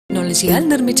ടെക്നോളജിയാൽ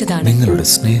നിർമ്മിച്ചതാണ്. നിങ്ങളുടെ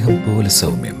സ്നേഹം പോലെ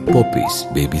സൗമ്യം. Popees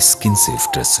baby skin safe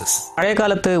dresses.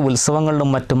 പഴയകാലത്ത് ഉത്സവങ്ങളിലും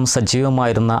മറ്റും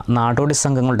സജീവമായിരുന്ന നാടോടി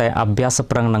സംഘങ്ങളുടെ അഭ്യാസ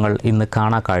പ്രകടനങ്ങൾ ഇന്ന്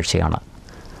കാണാ കാഴ്ചയാണ്.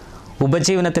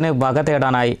 ഉപജീവനത്തിന് വക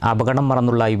തേടാനായി അപകടം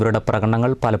മറന്നുള്ള ഇവരുടെ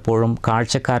പ്രകടനങ്ങൾ പലപ്പോഴും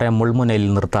കാഴ്ചക്കാരെ മുൾമുനയിൽ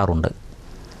നിർത്താറുണ്ട്.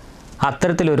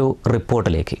 അത്തരത്തിലൊരു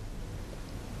റിപ്പോർട്ടിലേക്ക്.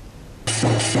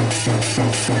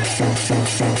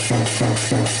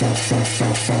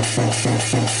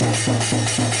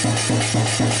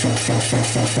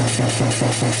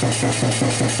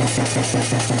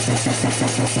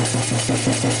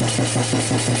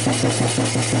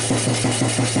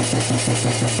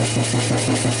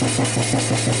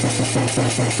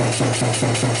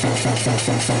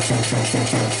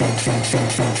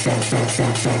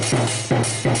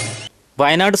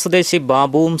 വയനാട് സ്വദേശി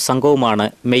ബാബുവും സംഘവുമാണ്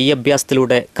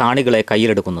മെയ്യഭ്യാസത്തിലൂടെ കാണികളെ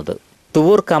കയ്യിലെടുക്കുന്നത്.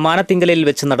 തുവൂർ കമാനത്തിങ്കലിൽ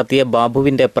വെച്ച് നടത്തിയ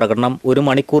ബാബുവിന്റെ പ്രകടനം 1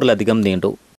 മണിക്കൂറിലധികം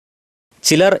നീണ്ടു.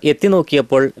 ചിലർ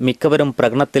എത്തിനോക്കിയപ്പോൾ മിക്കവരും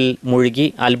പ്രകടനത്തിൽ മുഴുകി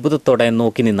അത്ഭുതത്തോടെ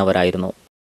നോക്കി നിന്നവരായിരുന്നു.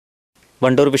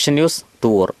 Wandoor vision news,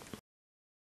 Thuvur.